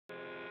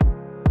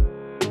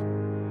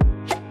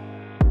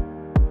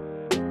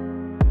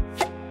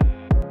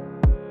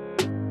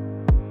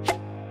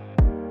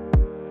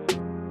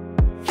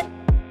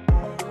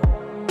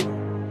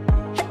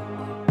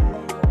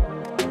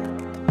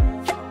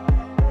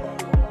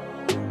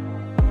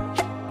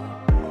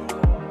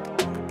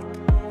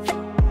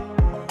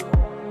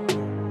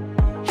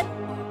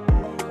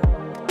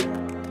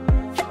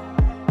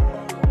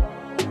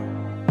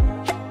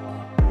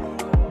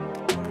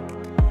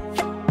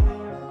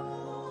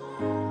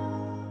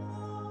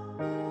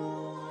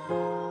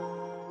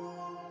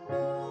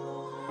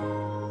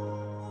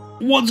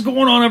What's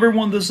going on,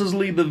 everyone? This is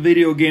Lee, the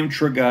video game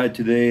trick guy.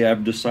 Today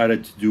I've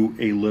decided to do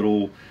a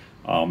little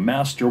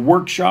master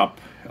workshop.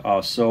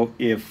 So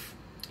if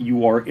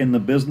you are in the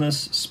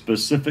business,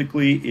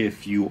 specifically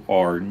if you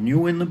are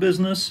new in the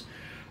business,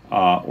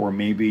 or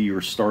maybe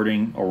you're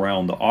starting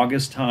around the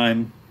August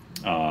time,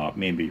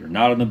 maybe you're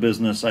not in the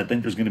business, I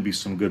think there's going to be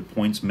some good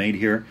points made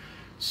here.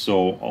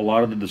 So a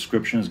lot of the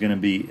description is going to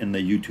be in the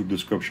YouTube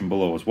description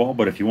below as well.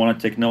 But if you want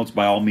to take notes,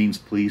 by all means,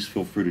 please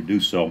feel free to do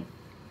so.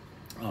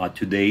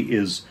 Today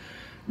is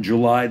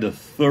July the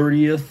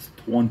 30th,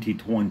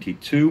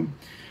 2022,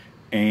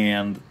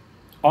 and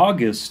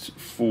August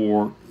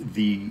for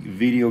the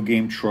video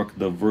game truck,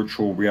 the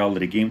virtual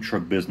reality game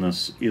truck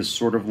business, is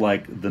sort of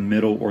like the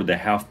middle or the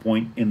half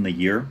point in the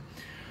year.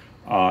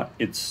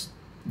 It's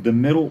the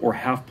middle or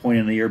half point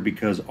in the year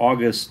because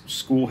August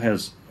school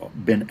has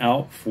been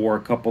out for a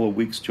couple of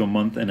weeks to a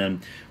month, and then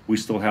we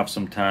still have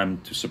some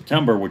time to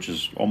September, which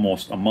is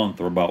almost a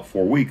month or about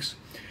 4 weeks.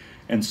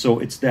 And so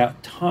it's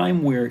that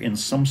time where in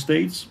some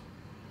states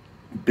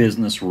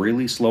business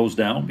really slows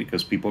down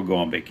because people go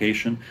on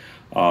vacation,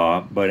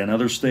 but in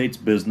other states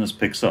business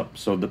picks up.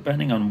 So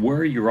depending on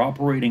where you're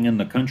operating in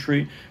the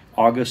country,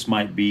 August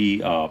might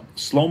be a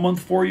slow month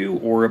for you,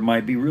 or it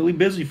might be really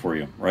busy for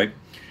you, right?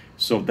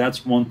 So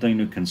that's one thing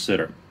to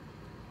consider.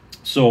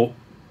 So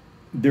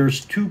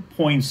there's 2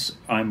 points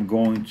I'm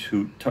going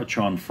to touch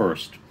on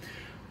first.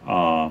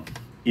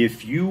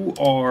 If you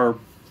are,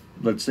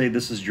 let's say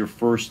this is your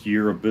first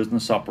year of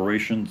business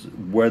operations,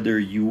 whether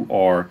you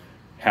are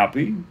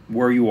happy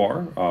where you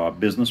are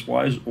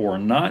business-wise or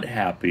not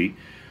happy,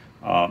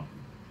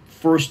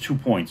 first 2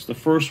 points. The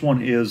first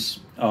one is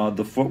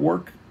the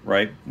footwork,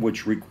 right,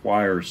 which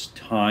requires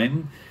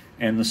time.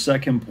 And the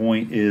second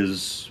point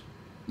is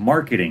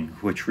marketing,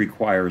 which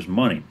requires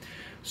money.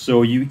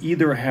 So you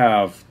either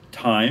have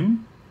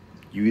time,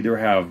 you either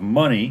have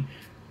money,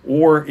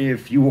 or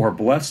if you are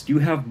blessed, you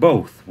have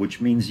both,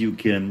 which means you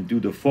can do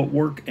the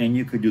footwork and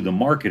you could do the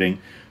marketing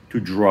to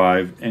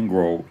drive and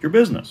grow your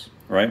business,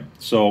 right?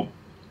 So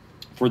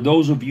for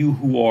those of you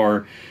who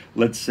are,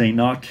 let's say,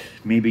 not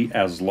maybe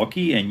as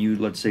lucky, and you,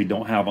 let's say,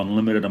 don't have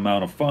unlimited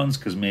amount of funds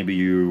because maybe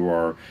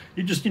you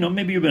just,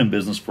 maybe you've been in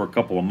business for a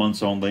couple of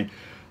months only,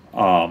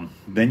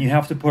 then you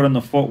have to put in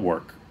the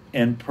footwork.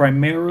 And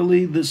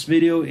primarily this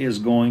video is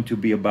going to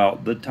be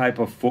about the type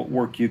of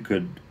footwork you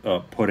could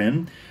put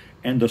in,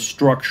 and the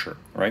structure,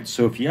 right?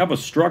 So if you have a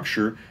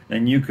structure,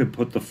 then you could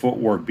put the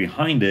footwork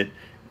behind it,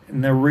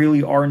 and there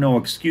really are no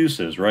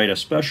excuses, right?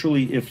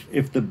 Especially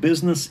if the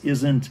business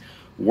isn't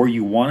where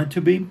you want it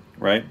to be,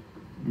 right?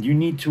 You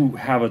need to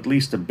have at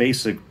least a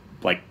basic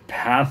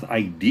path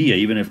idea,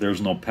 even if there's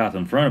no path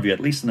in front of you,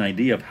 at least an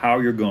idea of how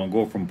you're going to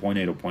go from point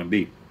A to point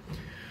B.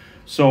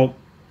 So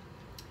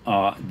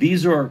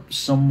these are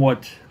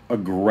somewhat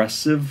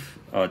aggressive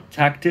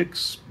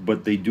tactics,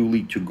 but they do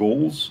lead to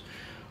goals.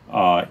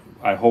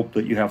 I hope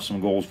that you have some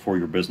goals for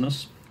your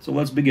business. So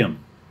let's begin.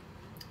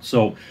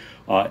 So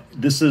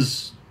this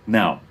is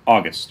now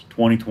August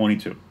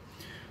 2022.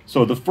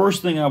 So the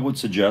first thing I would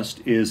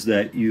suggest is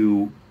that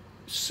you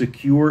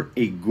secure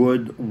a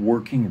good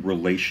working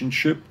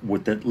relationship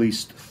with at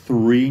least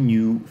 3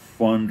 new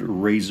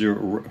fundraiser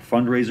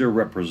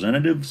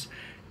representatives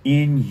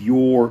in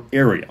your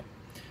area.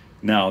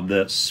 Now,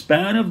 the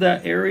span of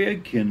that area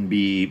can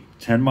be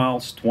 10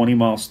 miles, 20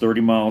 miles,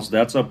 30 miles.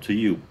 That's up to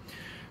you.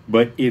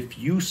 But if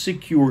you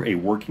secure a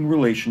working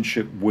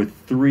relationship with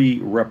 3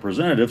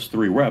 representatives,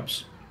 3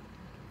 reps,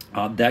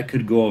 that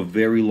could go a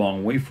very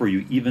long way for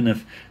you, even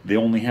if they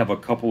only have a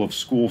couple of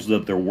schools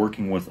that they're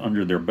working with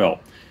under their belt.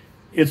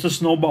 It's a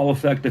snowball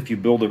effect if you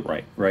build it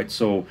right?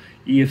 So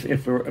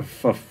if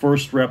a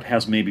first rep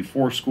has maybe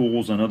 4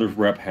 schools, another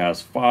rep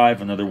has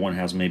 5, another one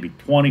has maybe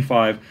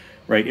 25,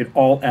 right? It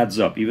all adds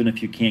up, even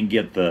if you can't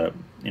get the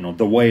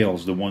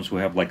whales, the ones who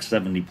have like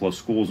 70 plus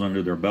schools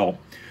under their belt.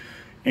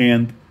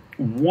 And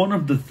one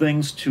of the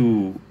things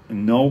to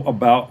know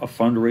about a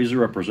fundraiser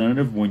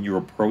representative when you're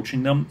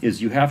approaching them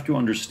is you have to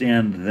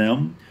understand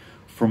them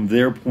from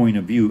their point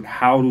of view.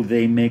 How do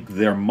they make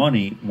their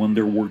money when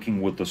they're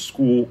working with a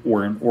school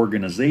or an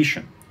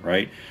organization,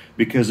 right?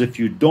 Because if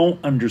you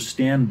don't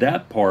understand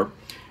that part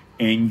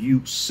and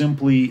you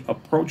simply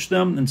approach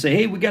them and say,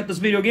 hey, we got this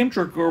video game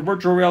truck or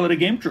virtual reality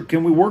game truck,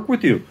 can we work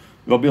with you?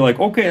 They'll be like,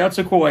 okay, that's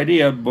a cool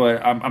idea,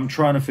 but I'm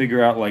trying to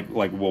figure out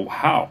well,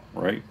 how,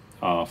 right?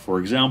 For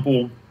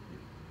example,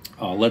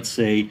 let's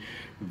say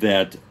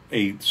that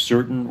a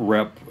certain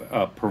rep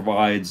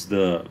provides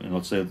the,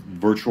 let's say,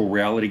 virtual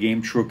reality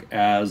game truck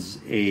as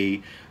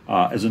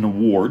an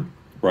award,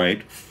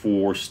 right,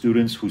 for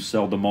students who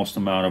sell the most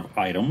amount of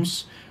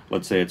items.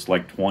 Let's say it's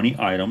like 20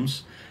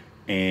 items,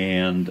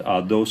 and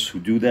those who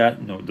do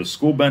that, the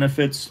school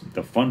benefits,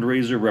 the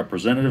fundraiser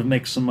representative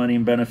makes some money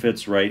in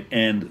benefits, right,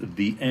 and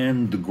the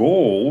end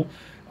goal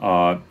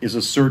is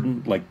a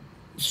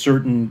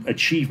certain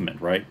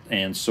achievement, right?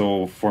 And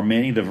so for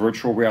many, the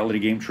virtual reality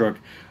game truck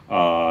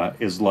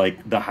is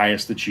like the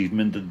highest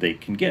achievement that they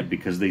can get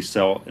because they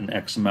sell an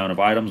X amount of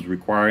items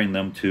requiring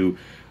them to,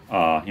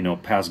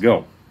 pass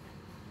go.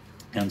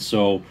 And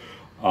so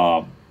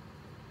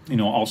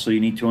Also you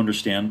need to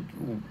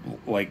understand,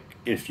 like,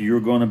 if you're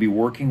going to be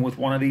working with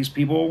one of these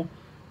people,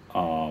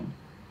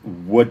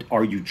 what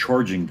are you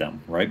charging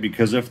them, right?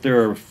 Because if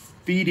they're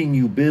feeding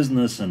you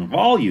business and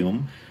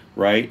volume,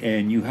 right,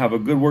 and you have a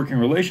good working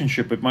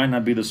relationship, it might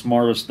not be the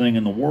smartest thing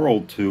in the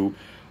world to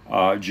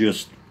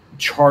just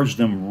charge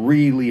them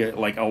really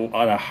like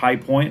at a high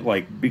point,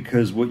 like,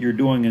 because what you're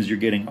doing is you're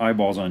getting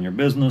eyeballs on your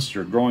business,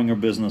 you're growing your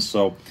business.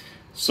 So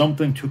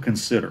something to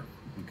consider.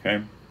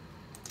 Okay.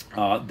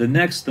 The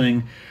next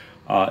thing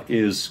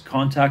is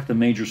contact the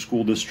major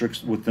school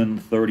districts within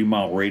the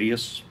 30-mile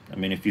radius. I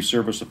mean, if you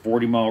service a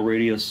 40-mile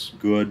radius,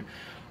 good.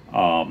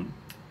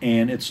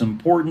 And it's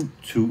important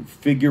to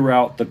figure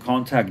out the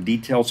contact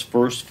details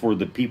first for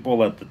the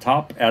people at the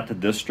top at the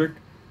district.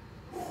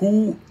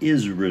 Who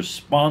is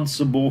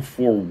responsible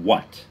for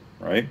what,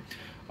 right?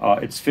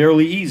 It's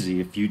fairly easy.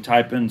 If you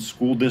type in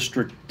school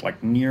district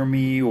like near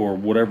me or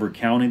whatever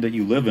county that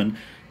you live in,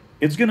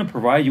 it's going to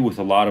provide you with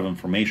a lot of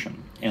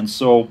information. And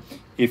so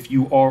if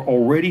you are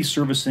already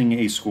servicing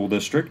a school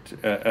district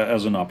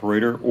as an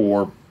operator,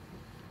 or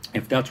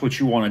if that's what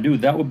you want to do,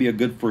 that would be a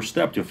good first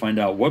step to find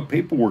out what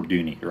paperwork do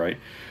you need, right?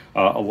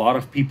 A lot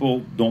of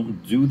people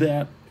don't do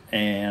that,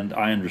 and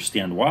I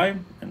understand why.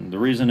 And the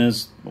reason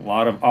is a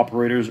lot of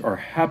operators are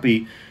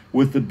happy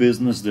with the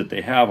business that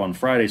they have on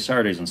Fridays,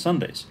 Saturdays, and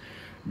Sundays.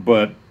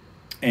 But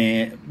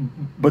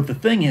the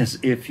thing is,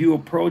 if you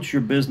approach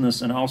your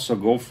business and also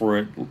go for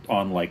it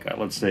on, like,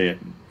 let's say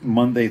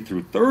Monday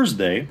through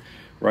Thursday,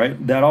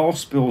 right, that all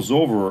spills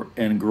over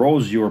and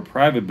grows your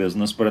private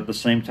business, but at the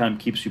same time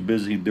keeps you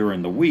busy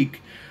during the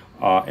week.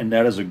 And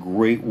that is a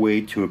great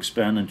way to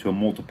expand into a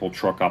multiple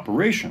truck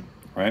operation,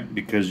 right?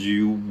 Because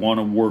you want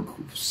to work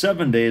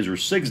 7 days or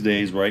 6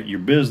 days, right? Your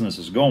business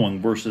is going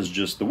versus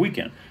just the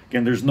weekend.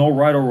 Again, there's no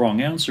right or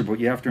wrong answer, but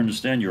you have to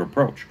understand your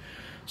approach.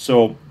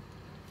 So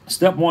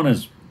step one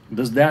is,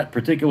 does that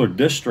particular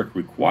district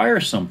require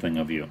something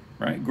of you,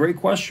 right? Great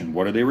question.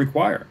 What do they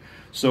require?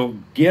 So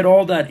get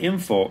all that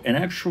info and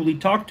actually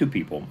talk to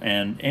people.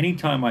 And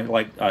anytime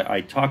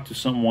I talk to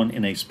someone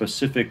in a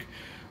specific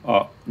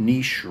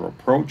niche or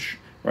approach,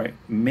 right,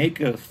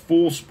 make a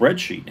full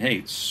spreadsheet.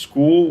 Hey,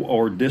 school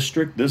or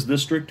district, this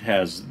district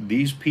has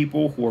these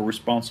people who are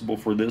responsible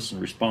for this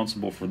and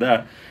responsible for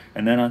that.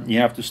 And then you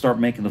have to start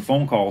making the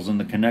phone calls and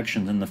the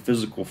connections and the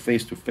physical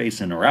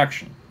face-to-face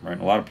interaction, right?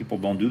 A lot of people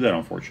don't do that,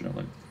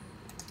 unfortunately.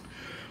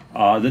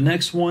 The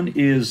next one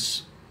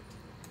is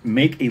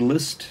make a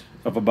list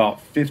of about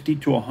 50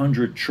 to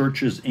 100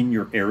 churches in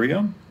your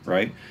area,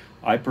 right?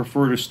 I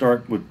prefer to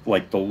start with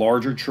like the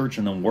larger church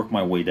and then work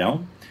my way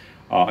down.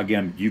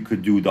 Again, you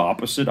could do the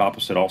opposite.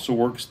 Opposite also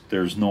works.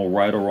 There's no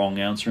right or wrong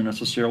answer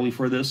necessarily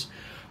for this.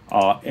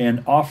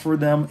 And offer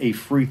them a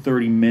free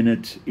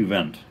 30-minute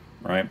event,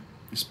 right?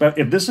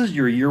 If this is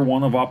your year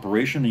one of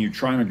operation and you're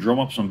trying to drum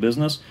up some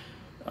business,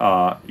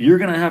 you're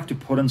going to have to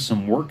put in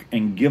some work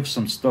and give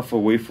some stuff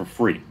away for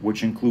free,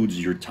 which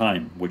includes your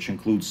time, which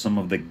includes some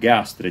of the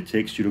gas that it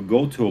takes you to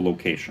go to a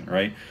location,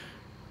 right?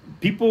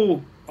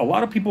 A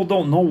lot of people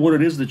don't know what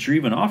it is that you're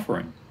even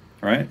offering,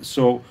 right?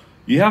 So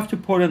you have to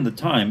put in the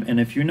time, and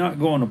if you're not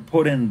going to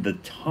put in the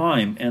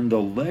time and the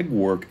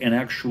legwork and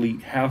actually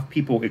have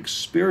people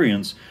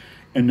experience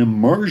an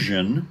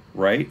immersion,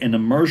 right? An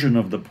immersion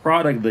of the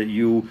product that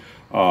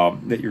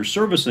you're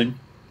servicing,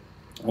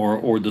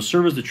 or the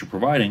service that you're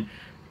providing,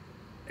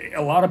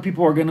 a lot of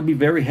people are going to be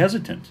very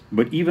hesitant.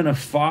 But even a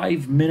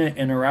 5-minute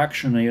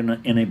interaction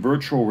in a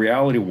virtual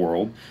reality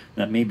world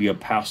that maybe a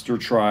pastor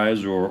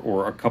tries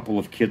or a couple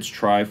of kids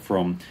try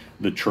from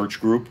the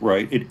church group,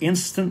 right? It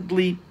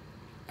instantly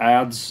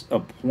adds a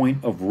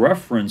point of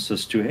reference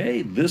as to,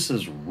 hey, this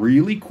is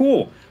really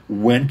cool.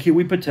 When can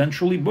we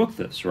potentially book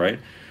this, right?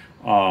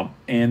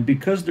 And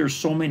because there's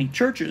so many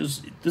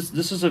churches,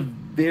 this is a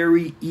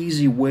very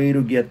easy way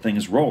to get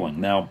things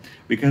rolling. Now,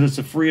 because it's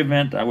a free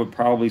event, I would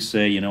probably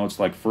say, it's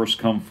like first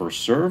come,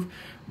 first serve,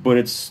 but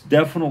it's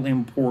definitely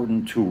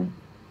important to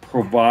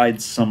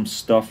provide some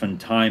stuff and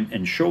time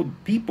and show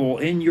people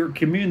in your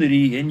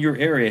community, in your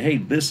area, hey,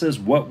 this is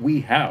what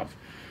we have,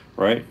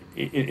 right?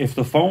 If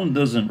the phone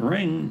doesn't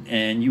ring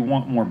and you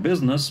want more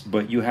business,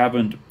 but you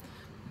haven't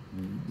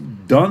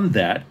done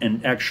that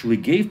and actually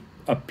gave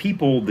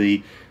people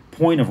the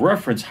point of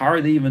reference, how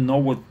do they even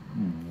know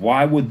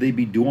why would they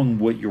be doing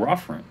what you're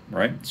offering,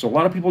 right? So a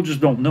lot of people just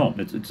don't know.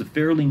 It's a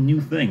fairly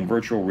new thing,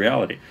 virtual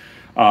reality.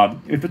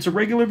 If it's a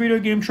regular video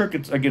game truck,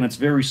 it's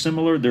very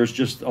similar. There's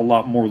just a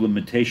lot more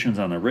limitations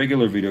on a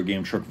regular video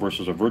game truck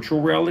versus a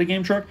virtual reality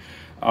game truck.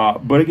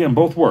 But again,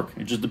 both work.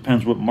 It just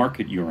depends what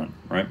market you're in,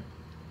 right?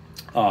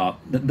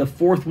 The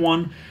fourth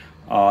one,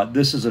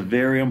 this is a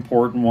very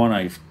important one.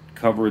 I've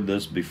covered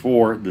this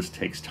before. This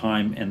takes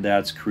time, and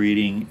that's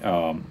creating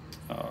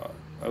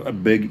a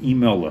big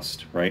email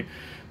list, right?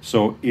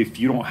 So if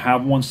you don't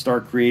have one,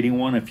 start creating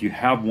one. If you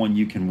have one,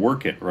 you can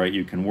work it, right?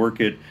 You can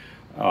work it.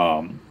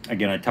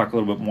 Again, I talk a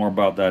little bit more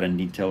about that in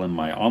detail in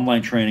my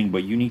online training,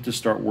 but you need to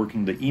start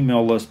working the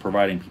email list,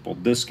 providing people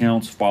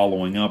discounts,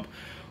 following up,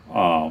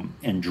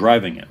 and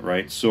driving it,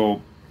 right?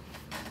 So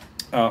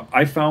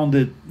I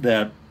found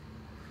that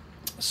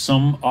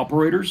Some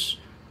operators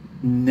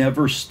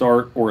never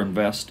start or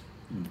invest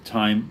the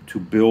time to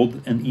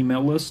build an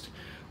email list.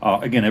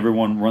 Again,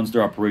 everyone runs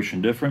their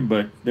operation different,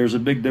 but there's a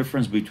big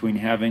difference between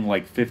having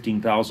like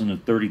 15,000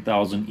 and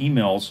 30,000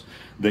 emails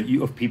that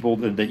you of people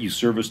that you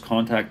serviced,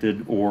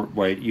 contacted, or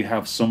right, you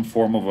have some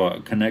form of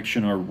a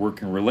connection or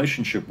working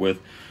relationship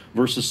with,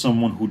 versus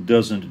someone who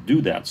doesn't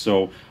do that.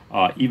 So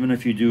even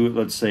if you do it,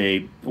 let's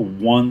say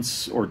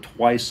once or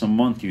twice a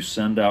month, you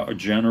send out a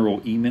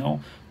general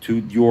email to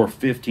your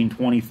 15,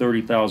 20,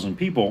 30,000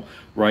 people,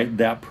 right?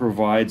 That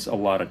provides a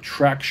lot of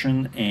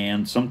traction.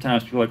 And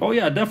sometimes people are like, oh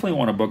yeah, I definitely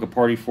want to book a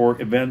party for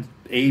event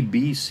A,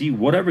 B, C,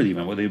 whatever the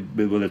event,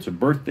 whether it's a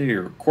birthday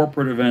or a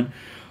corporate event.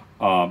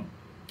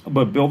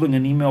 But building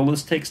an email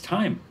list takes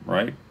time,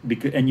 right?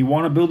 And you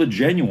want to build a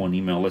genuine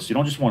email list. You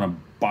don't just want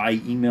to buy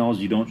emails.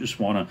 You don't just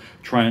want to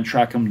try and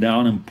track them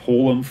down and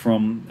pull them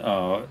from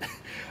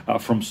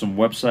some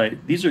website.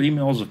 These are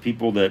emails of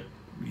people that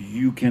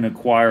you can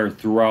acquire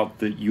throughout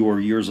your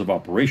years of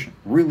operation.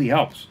 Really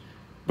helps.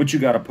 But you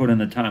got to put in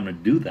the time to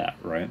do that,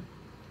 right?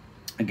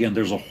 Again,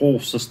 there's a whole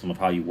system of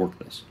how you work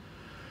this.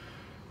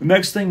 The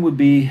next thing would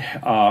be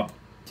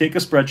take a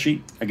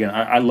spreadsheet. Again,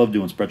 I love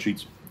doing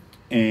spreadsheets.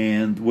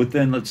 And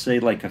within, let's say,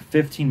 like a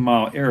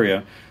 15-mile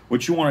area,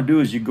 what you want to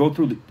do is you go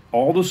through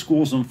all the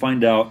schools and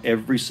find out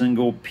every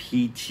single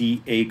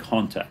PTA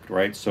contact,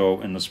 right? So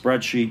in the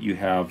spreadsheet, you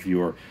have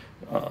your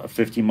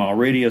 15-mile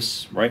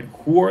radius, right?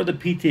 Who are the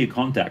PTA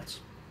contacts?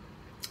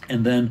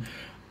 And then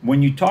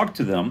when you talk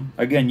to them,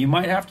 again, you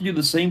might have to do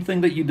the same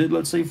thing that you did,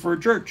 let's say, for a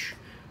church.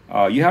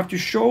 You have to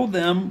show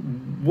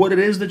them what it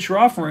is that you're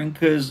offering,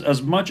 because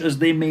as much as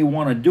they may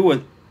want to do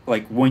it,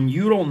 like when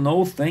you don't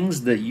know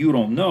things that you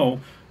don't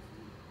know,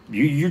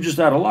 you're just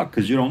out of luck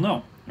because you don't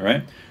know,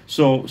 right?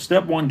 So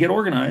step one, get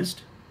organized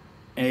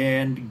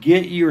and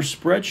get your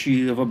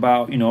spreadsheet of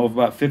about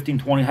 15,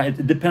 20.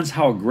 It depends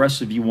how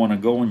aggressive you want to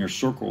go in your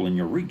circle and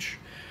your reach.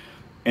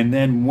 And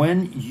then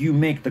when you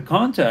make the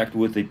contact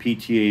with a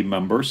PTA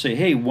member, say,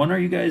 hey, when are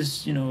you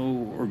guys,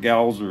 or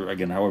gals, or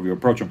again, however you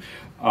approach them,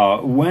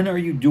 when are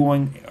you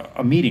doing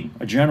a meeting,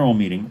 a general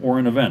meeting or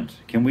an event?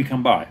 Can we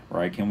come by,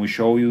 right? Can we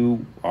show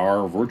you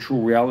our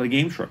virtual reality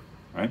game trip,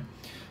 right?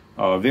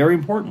 Very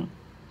important.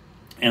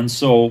 And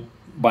so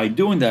by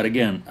doing that,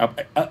 again,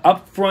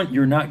 up front,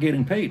 you're not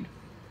getting paid,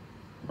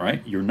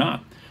 right? You're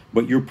not.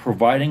 But you're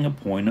providing a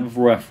point of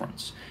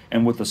reference.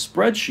 And with a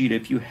spreadsheet,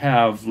 if you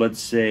have, let's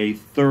say,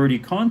 30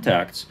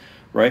 contacts,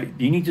 right,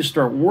 you need to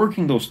start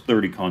working those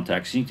 30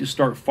 contacts. You need to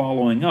start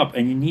following up,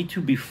 and you need to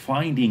be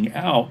finding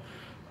out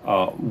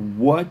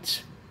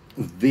what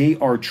they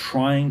are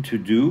trying to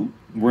do.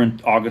 We're in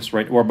August,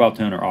 right? We're about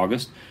to enter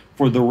August.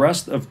 For the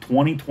rest of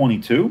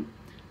 2022,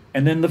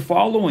 and then the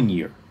following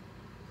year.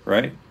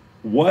 Right?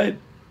 What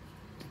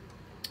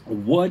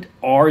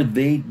are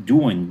they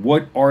doing?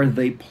 What are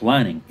they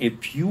planning?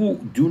 If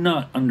you do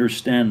not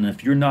understand,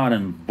 if you're not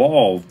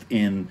involved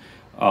in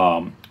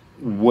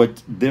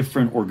what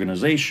different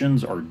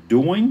organizations are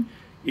doing,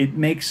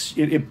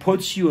 it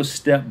puts you a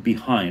step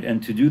behind.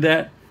 And to do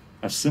that,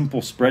 a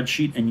simple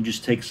spreadsheet, and you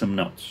just take some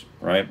notes,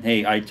 right?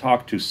 Hey, I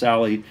talked to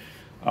Sally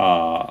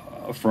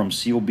from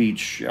Seal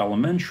Beach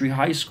Elementary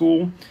High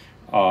School.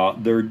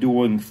 They're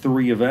doing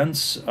 3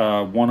 events.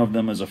 One of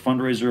them is a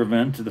fundraiser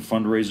event. The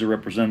fundraiser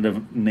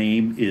representative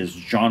name is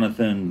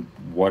Jonathan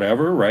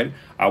whatever, right?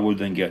 I would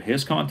then get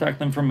his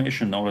contact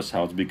information. Notice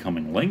how it's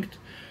becoming linked.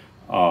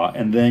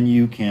 And then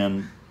you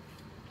can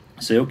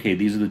say, okay,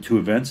 these are the 2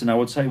 events. And I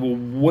would say, well,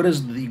 what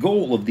is the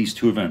goal of these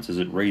 2 events? Is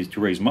it to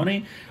raise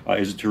money?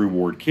 Is it to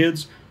reward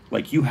kids?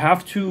 Like, you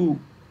have to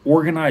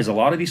organize a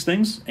lot of these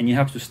things, and you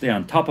have to stay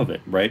on top of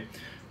it, right?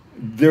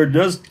 There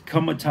does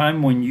come a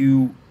time when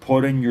you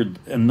put in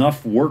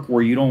enough work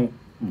where you don't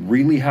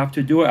really have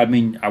to do it. I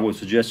mean, I would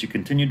suggest you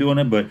continue doing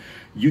it, but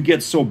you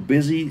get so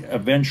busy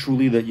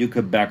eventually that you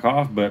could back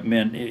off. But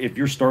man, if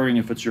you're starting,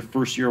 if it's your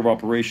first year of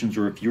operations,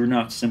 or if you're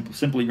not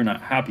simply you're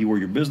not happy where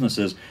your business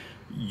is,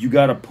 you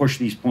got to push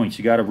these points.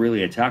 You got to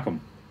really attack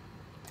them,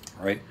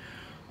 right?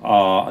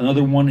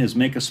 Another one is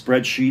make a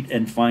spreadsheet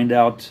and find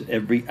out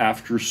every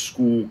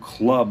after-school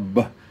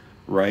club,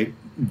 right,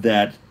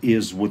 that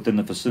is within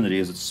the vicinity.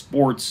 Is it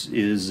sports?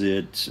 Is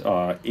it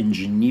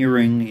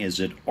engineering? Is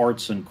it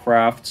arts and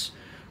crafts?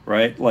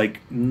 Right?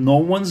 Like, no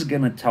one's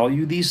going to tell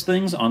you these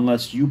things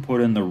unless you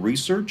put in the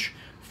research,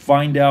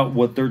 find out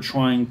what they're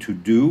trying to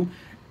do,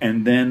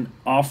 and then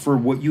offer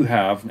what you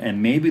have.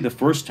 And maybe the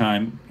first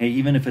time, hey,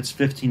 even if it's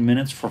 15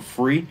 minutes for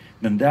free,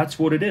 then that's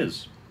what it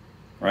is,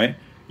 right?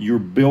 You're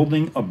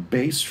building a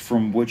base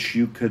from which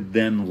you could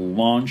then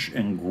launch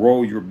and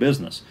grow your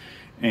business.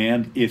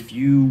 And if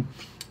you,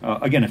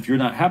 again, if you're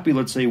not happy,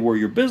 let's say, where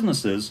your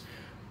business is,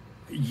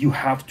 you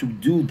have to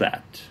do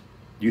that.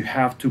 You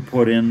have to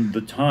put in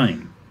the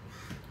time,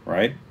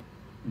 right?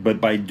 But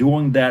by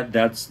doing that,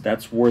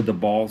 that's where the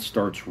ball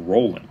starts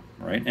rolling,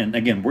 right? And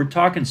again, we're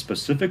talking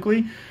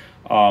specifically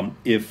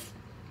if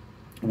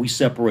we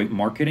separate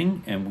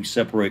marketing and we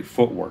separate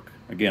footwork.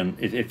 Again,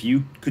 if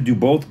you could do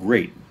both,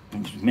 great.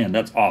 Man,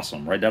 that's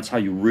awesome, right? That's how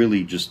you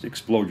really just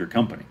explode your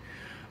company.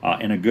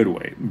 in a good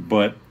way.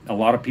 But a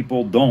lot of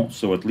people don't,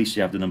 so at least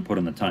you have to then put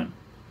in the time.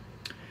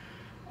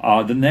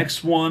 The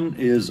next one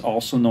is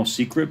also no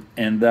secret,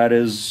 and that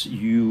is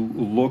you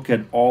look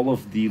at all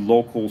of the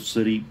local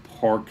city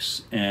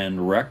parks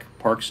and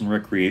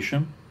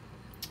recreation,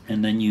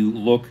 and then you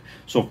look.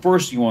 So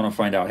first you want to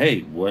find out,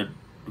 hey,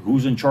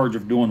 who's in charge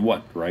of doing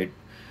what, right?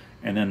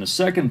 And then the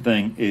second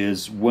thing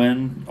is,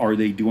 when are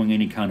they doing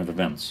any kind of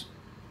events,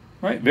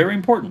 right? Very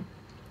important.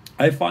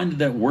 I find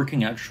that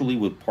working actually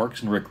with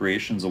parks and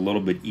recreation is a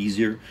little bit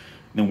easier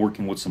than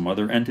working with some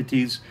other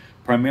entities,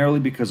 primarily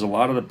because a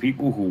lot of the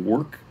people who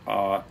work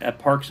at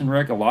Parks and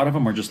Rec, a lot of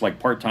them are just like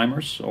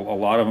part-timers, so a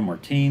lot of them are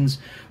teens.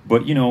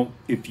 But, you know,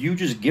 if you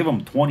just give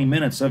them 20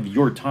 minutes of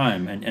your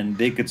time and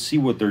they could see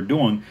what they're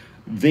doing,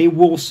 they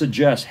will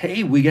suggest,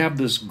 hey, we have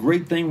this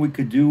great thing we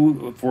could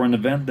do for an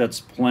event that's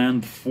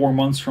planned 4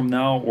 months from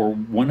now or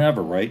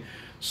whenever, right?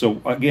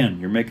 So again,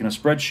 you're making a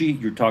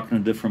spreadsheet, you're talking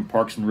to different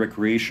parks and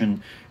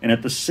recreation, and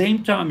at the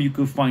same time, you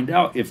could find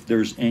out if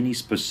there's any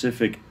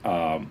specific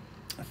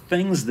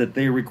things that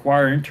they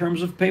require in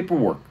terms of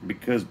paperwork,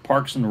 because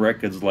Parks and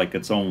Rec is like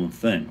its own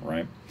thing,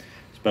 right?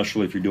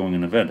 Especially if you're doing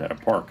an event at a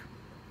park.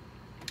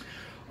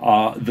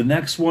 The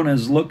next one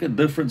is look at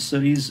different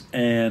cities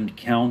and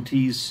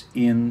counties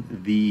in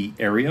the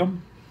area.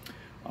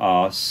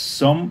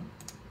 So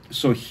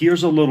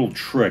here's a little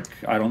trick.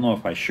 I don't know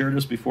if I shared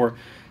this before.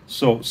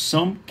 So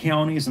some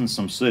counties and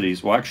some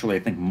cities, well, actually, I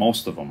think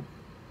most of them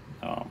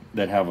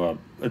that have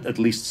at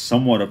least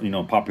somewhat of,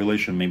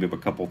 population, maybe of a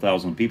couple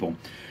thousand people,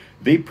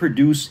 they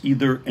produce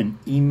either an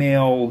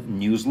email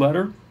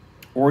newsletter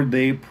or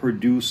they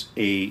produce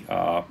a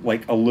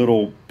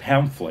little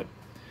pamphlet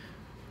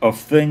of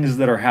things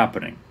that are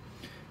happening.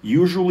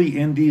 Usually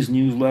in these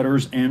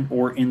newsletters and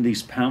or in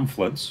these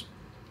pamphlets,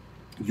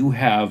 you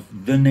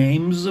have the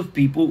names of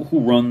people who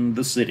run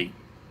the city,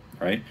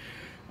 right?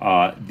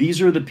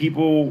 These are the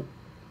people,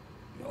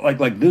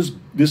 like this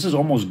is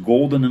almost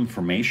golden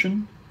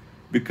information,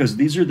 because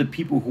these are the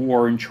people who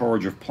are in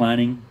charge of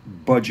planning,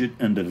 budget,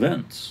 and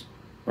events,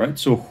 right?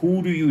 So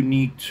who do you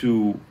need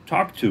to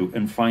talk to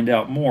and find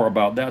out more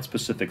about that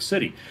specific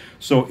city?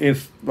 So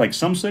if, like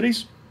some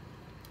cities,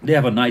 they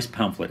have a nice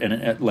pamphlet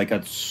and like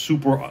a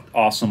super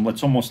awesome,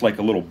 it's almost like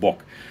a little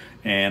book.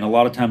 And a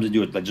lot of times they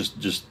do it like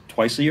just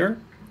twice a year,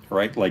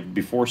 right? Like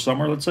before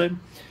summer, let's say,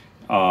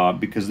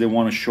 because they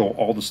want to show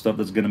all the stuff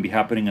that's going to be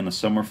happening in the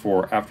summer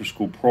for after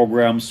school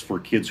programs for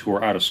kids who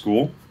are out of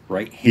school,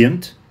 right?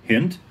 Hint.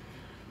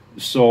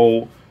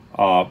 So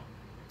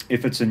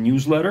if it's a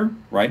newsletter,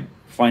 right,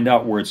 find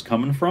out where it's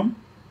coming from.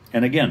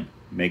 And again,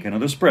 make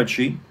another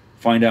spreadsheet.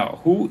 Find out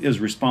who is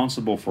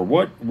responsible for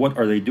what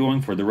are they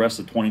doing for the rest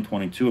of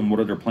 2022, and what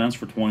are their plans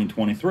for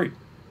 2023,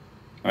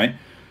 right?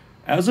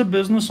 As a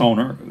business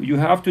owner, you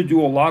have to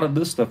do a lot of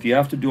this stuff. You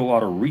have to do a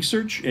lot of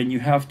research, and you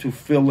have to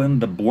fill in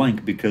the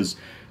blank, because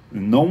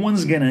no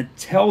one's going to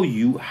tell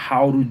you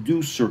how to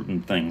do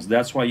certain things.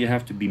 That's why you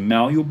have to be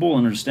malleable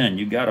and understand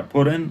you got to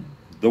put in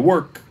the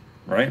work,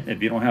 right?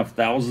 If you don't have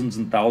thousands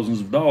and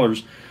thousands of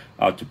dollars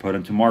to put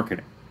into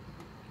marketing.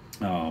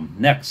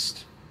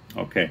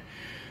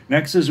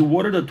 Next is,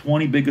 what are the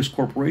 20 biggest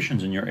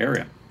corporations in your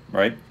area,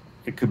 right?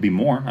 It could be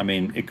more. I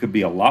mean, it could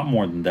be a lot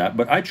more than that.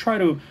 But I try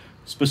to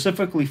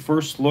specifically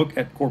first look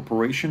at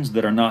corporations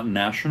that are not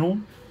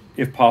national,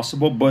 if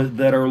possible, but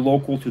that are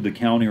local to the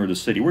county or the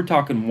city. We're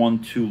talking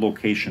 1-2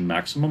 location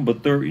maximum,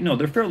 but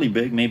they're fairly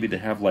big. Maybe they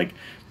have like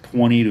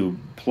 20 to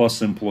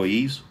plus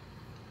employees.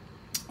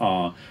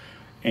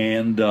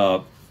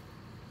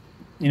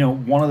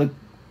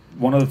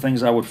 One of the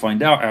things I would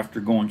find out after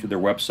going to their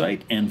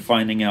website and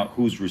finding out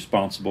who's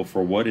responsible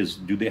for what is,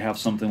 do they have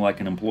something like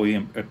an employee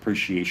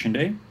appreciation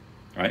day,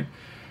 right?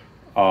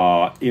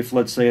 If,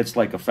 let's say, it's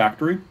like a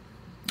factory,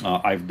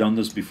 I've done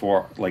this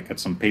before, like at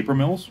some paper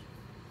mills.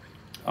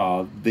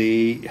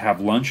 They have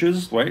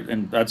lunches, right?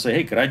 And I'd say,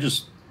 hey, could I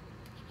just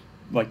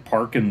like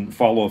park and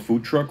follow a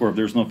food truck? Or if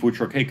there's no food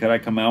truck, hey, could I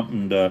come out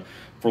and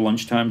for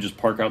lunchtime just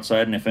park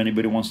outside, and if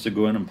anybody wants to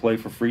go in and play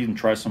for free and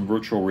try some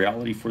virtual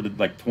reality for the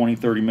like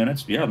 20-30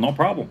 minutes, yeah, no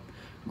problem.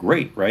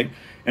 Great, right?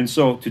 And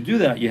so to do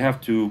that, you have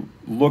to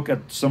look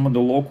at some of the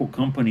local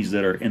companies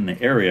that are in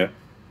the area.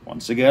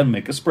 Once again,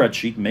 make a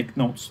spreadsheet, make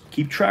notes,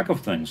 keep track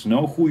of things,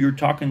 know who you're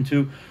talking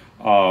to,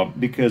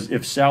 because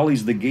if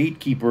Sally's the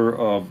gatekeeper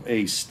of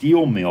a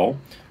steel mill,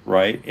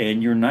 right,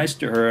 and you're nice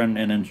to her, and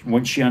then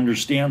when she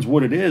understands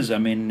what it is, I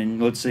mean,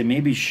 and let's say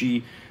maybe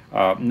she,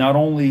 not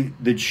only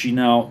did she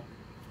now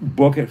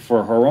book it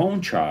for her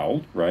own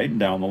child, right,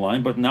 down the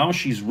line, but now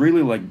she's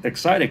really like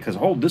excited because,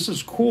 oh, this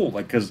is cool,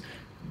 like, because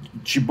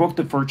she booked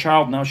it for her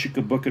child, now she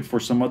could book it for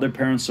some other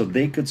parents so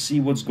they could see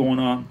what's going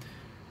on.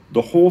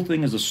 The whole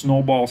thing is a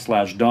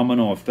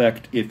snowball/domino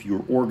effect if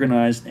you're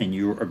organized and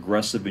you're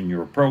aggressive in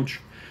your approach,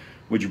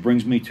 which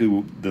brings me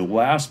to the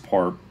last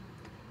part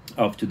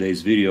of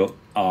today's video.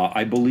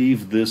 I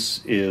believe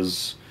this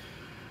is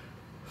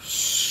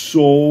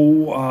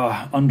so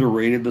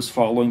underrated, this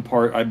following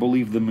part. I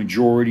believe the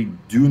majority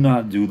do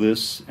not do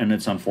this, and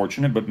it's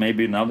unfortunate, but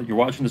maybe now that you're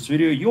watching this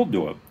video, you'll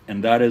do it.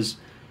 And that is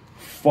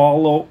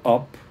follow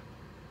up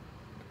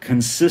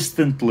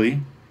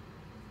consistently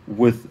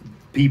with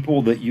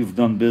people that you've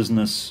done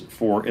business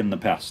for in the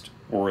past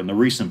or in the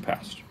recent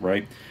past,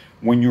 right?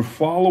 When you're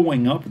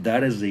following up,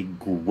 that is a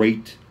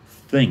great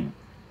thing,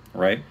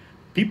 right?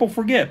 People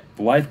forget,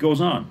 life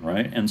goes on,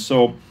 right? And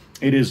so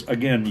it is,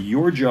 again,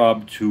 your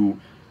job to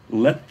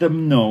let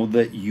them know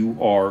that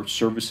you are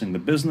servicing the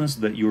business,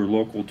 that you're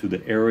local to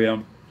the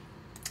area.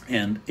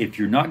 And if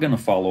you're not going to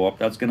follow up,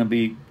 that's going to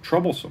be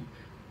troublesome.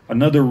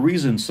 Another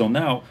reason, so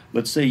now,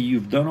 let's say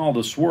you've done all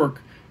this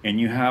work and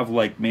you have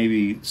like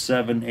maybe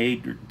 7,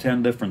 8, or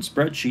 10 different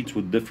spreadsheets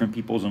with different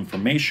people's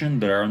information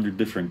that are under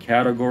different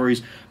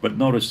categories. But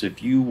notice,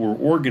 if you were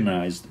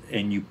organized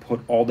and you put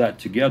all that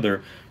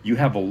together, you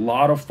have a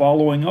lot of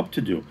following up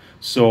to do.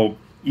 So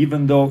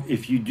even though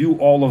if you do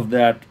all of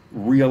that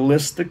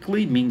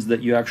realistically, means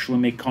that you actually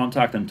make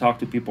contact and talk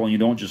to people and you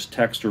don't just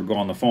text or go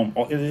on the phone.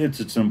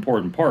 It's an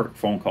important part,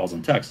 phone calls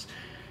and texts.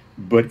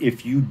 But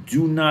if you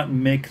do not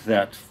make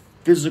that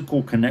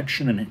physical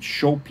connection and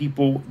show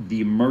people the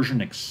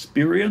immersion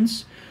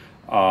experience,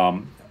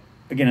 again,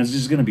 it's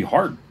just going to be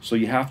hard. So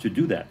you have to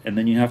do that, and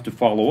then you have to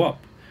follow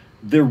up.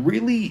 There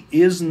really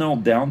is no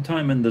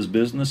downtime in this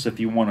business if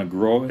you want to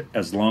grow it,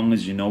 as long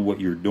as you know what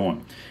you're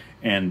doing.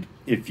 And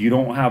if you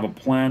don't have a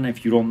plan,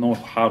 if you don't know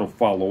how to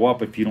follow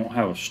up, if you don't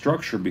have a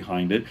structure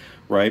behind it,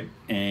 right?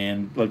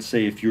 And let's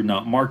say if you're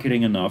not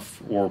marketing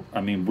enough, or I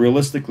mean,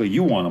 realistically,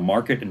 you want to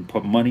market and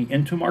put money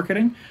into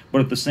marketing, but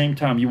at the same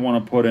time, you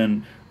want to put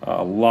in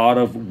a lot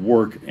of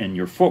work in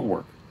your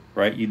footwork,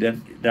 right?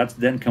 That's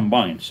then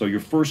combined. So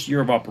your first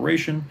year of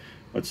operation,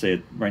 let's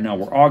say right now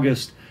we're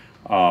August,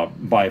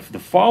 by the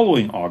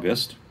following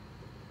August,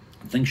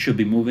 things should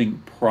be moving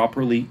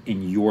properly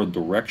in your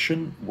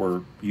direction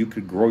where you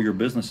could grow your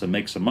business and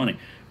make some money.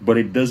 But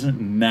it doesn't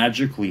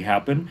magically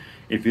happen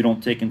if you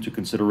don't take into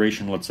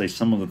consideration, let's say,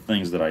 some of the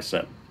things that I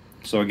said.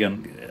 So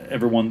again,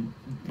 everyone,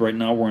 right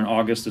now we're in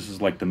August. This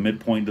is like the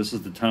midpoint. This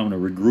is the time to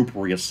regroup,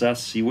 reassess,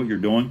 see what you're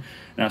doing,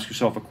 and ask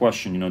yourself a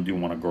question. Do you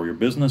want to grow your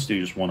business? Do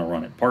you just want to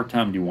run it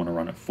part-time? Do you want to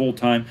run it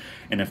full-time?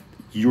 And if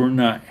you're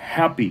not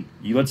happy,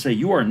 let's say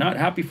you are not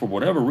happy for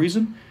whatever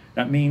reason,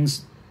 that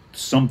means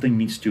something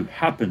needs to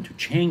happen to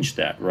change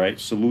that, right?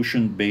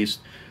 Solution-based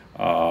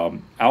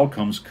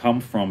outcomes come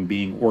from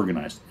being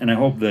organized. And I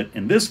hope that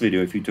in this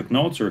video, if you took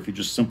notes, or if you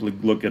just simply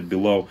look at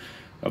below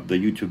of the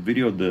YouTube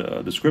video,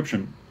 the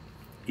description,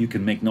 you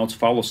can make notes,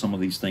 follow some of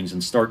these things,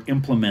 and start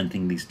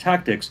implementing these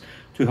tactics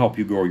to help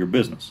you grow your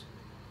business.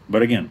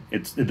 But again,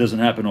 it doesn't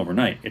happen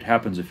overnight. It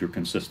happens if you're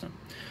consistent.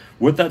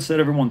 With that said,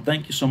 everyone,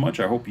 thank you so much.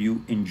 I hope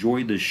you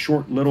enjoyed this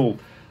short little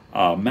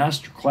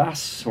master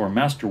class or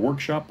master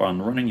workshop on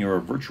running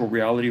your virtual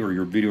reality or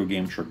your video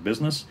game trick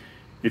business.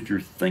 If you're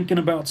thinking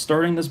about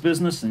starting this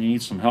business and you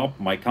need some help,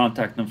 my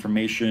contact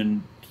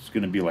information is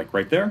going to be like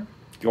right there.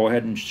 Go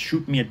ahead and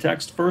shoot me a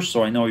text first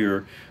so I know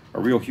you're a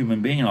real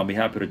human being, and I'll be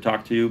happy to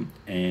talk to you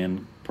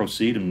and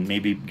proceed and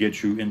maybe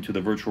get you into the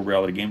virtual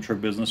reality game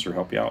trick business or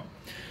help you out.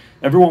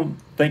 Everyone,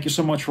 thank you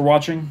so much for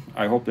watching.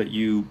 I hope that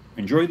you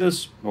enjoyed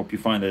this. Hope you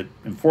find it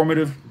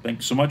informative. Thank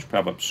you so much.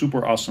 Have a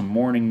super awesome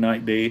morning,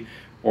 night, day,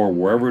 or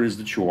wherever it is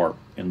that you are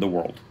in the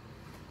world.